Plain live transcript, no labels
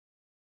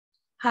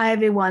Hi,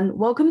 everyone.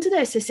 Welcome to the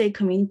SSA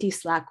Community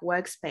Slack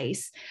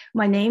workspace.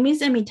 My name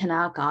is Emi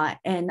Tanaka,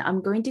 and I'm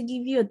going to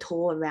give you a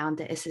tour around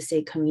the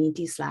SSA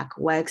Community Slack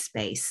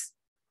workspace.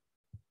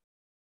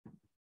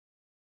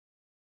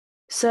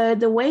 So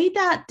the way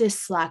that this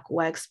Slack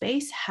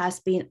workspace has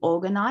been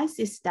organized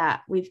is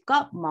that we've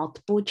got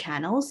multiple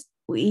channels,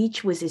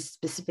 each with a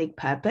specific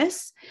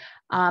purpose.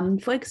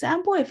 For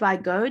example, if I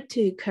go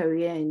to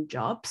career and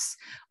jobs,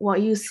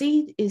 what you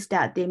see is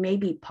that there may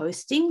be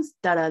postings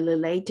that are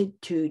related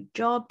to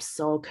jobs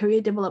or career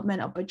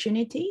development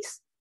opportunities.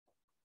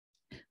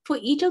 For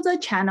each of the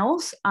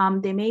channels,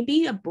 there may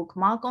be a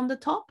bookmark on the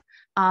top,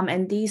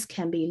 and these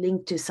can be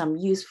linked to some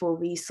useful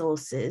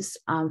resources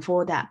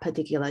for that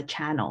particular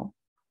channel.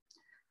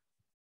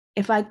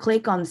 If I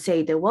click on,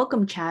 say, the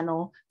welcome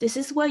channel, this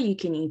is where you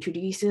can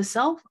introduce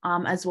yourself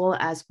as well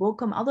as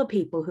welcome other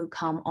people who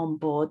come on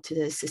board to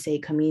the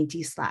SSA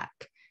Community Slack.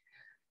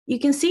 You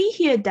can see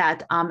here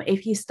that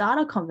if you start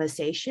a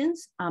conversation,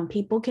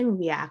 people can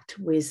react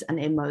with an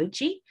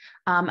emoji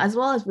as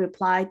well as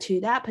reply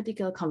to that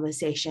particular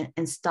conversation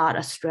and start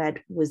a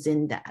thread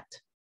within that.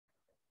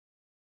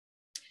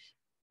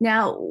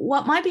 Now,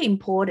 what might be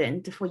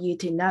important for you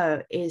to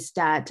know is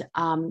that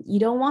you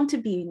don't want to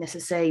be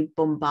necessarily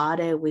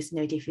bombarded with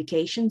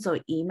notifications or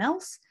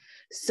emails.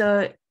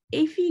 So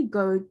if you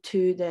go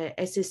to the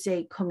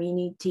SSA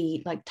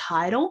community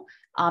title,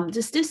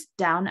 just this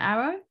down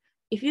arrow,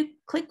 if you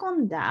click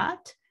on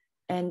that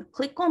and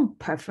click on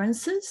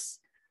preferences,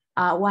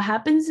 what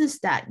happens is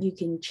that you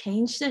can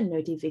change the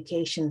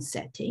notification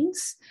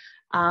settings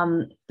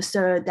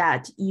so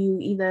that you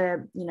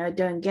either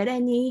don't get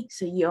any,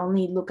 so you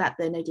only look at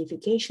the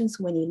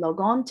notifications when you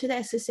log on to the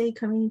SSA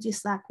Community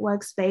Slack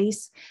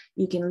workspace.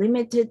 You can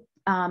limit it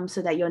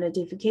so that your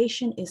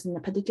notification is in a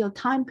particular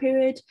time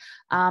period,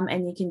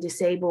 and you can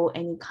disable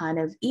any kind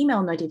of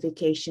email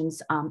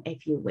notifications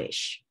if you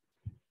wish.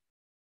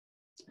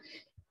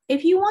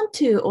 If you want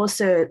to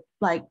also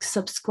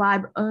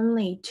subscribe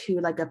only to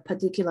a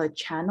particular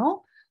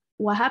channel,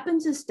 what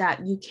happens is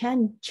that you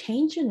can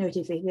change the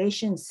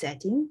notification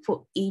setting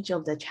for each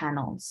of the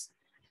channels.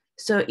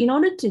 So in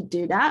order to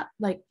do that,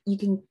 you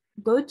can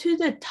go to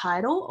the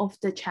title of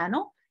the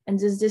channel and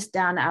there's this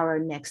down arrow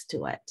next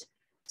to it.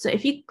 So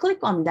if you click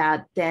on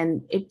that,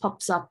 then it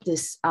pops up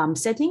this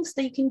settings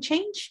that you can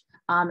change,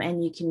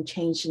 and you can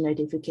change the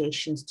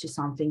notifications to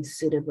something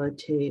suitable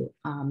to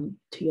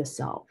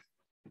yourself.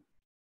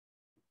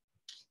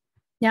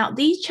 Now,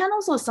 these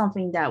channels are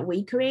something that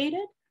we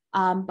created.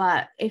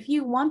 But if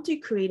you want to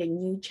create a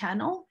new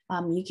channel,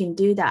 you can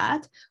do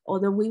that.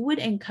 Although we would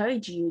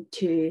encourage you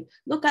to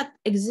look at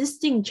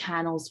existing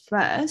channels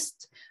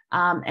first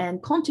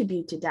and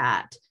contribute to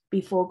that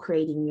before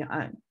creating your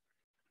own.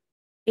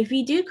 If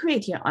you do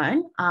create your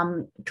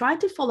own, try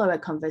to follow a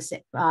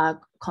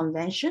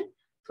convention.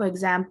 For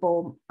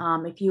example,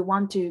 if you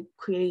want to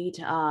create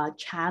a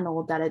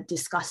channel that is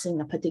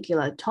discussing a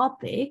particular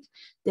topic,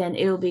 then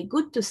it will be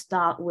good to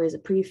start with a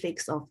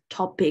prefix of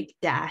topic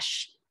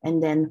dash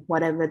and then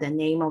whatever the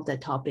name of the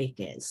topic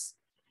is.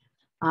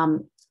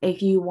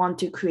 If you want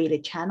to create a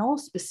channel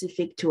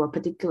specific to a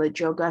particular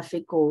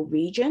geographical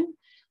region,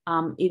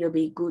 it'll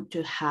be good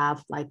to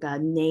have a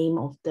name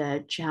of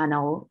the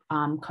channel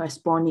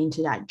corresponding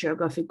to that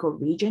geographical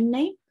region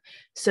name.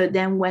 So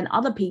then when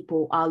other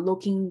people are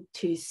looking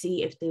to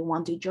see if they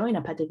want to join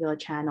a particular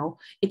channel,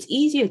 it's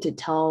easier to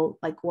tell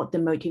what the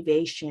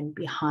motivation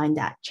behind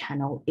that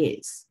channel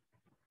is.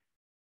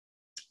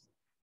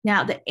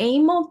 Now, the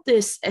aim of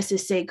this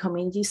SSA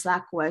Community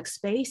Slack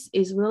workspace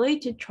is really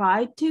to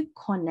try to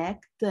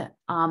connect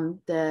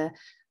the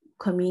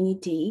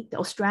community, the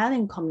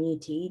Australian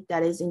community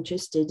that is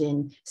interested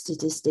in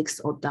statistics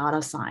or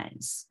data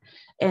science.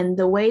 And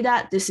the way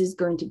that this is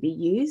going to be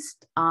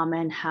used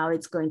and how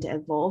it's going to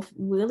evolve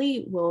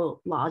really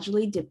will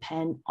largely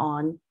depend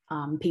on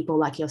people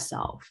like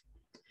yourself.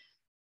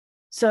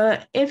 So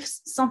if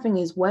something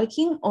is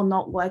working or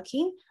not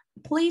working,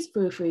 please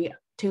feel free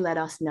to let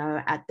us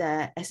know at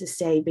the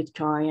SSA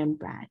Victorian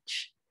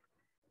branch.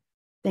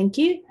 Thank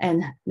you,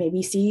 and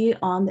maybe see you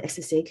on the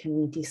SSA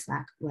Community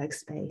Slack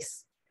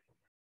workspace.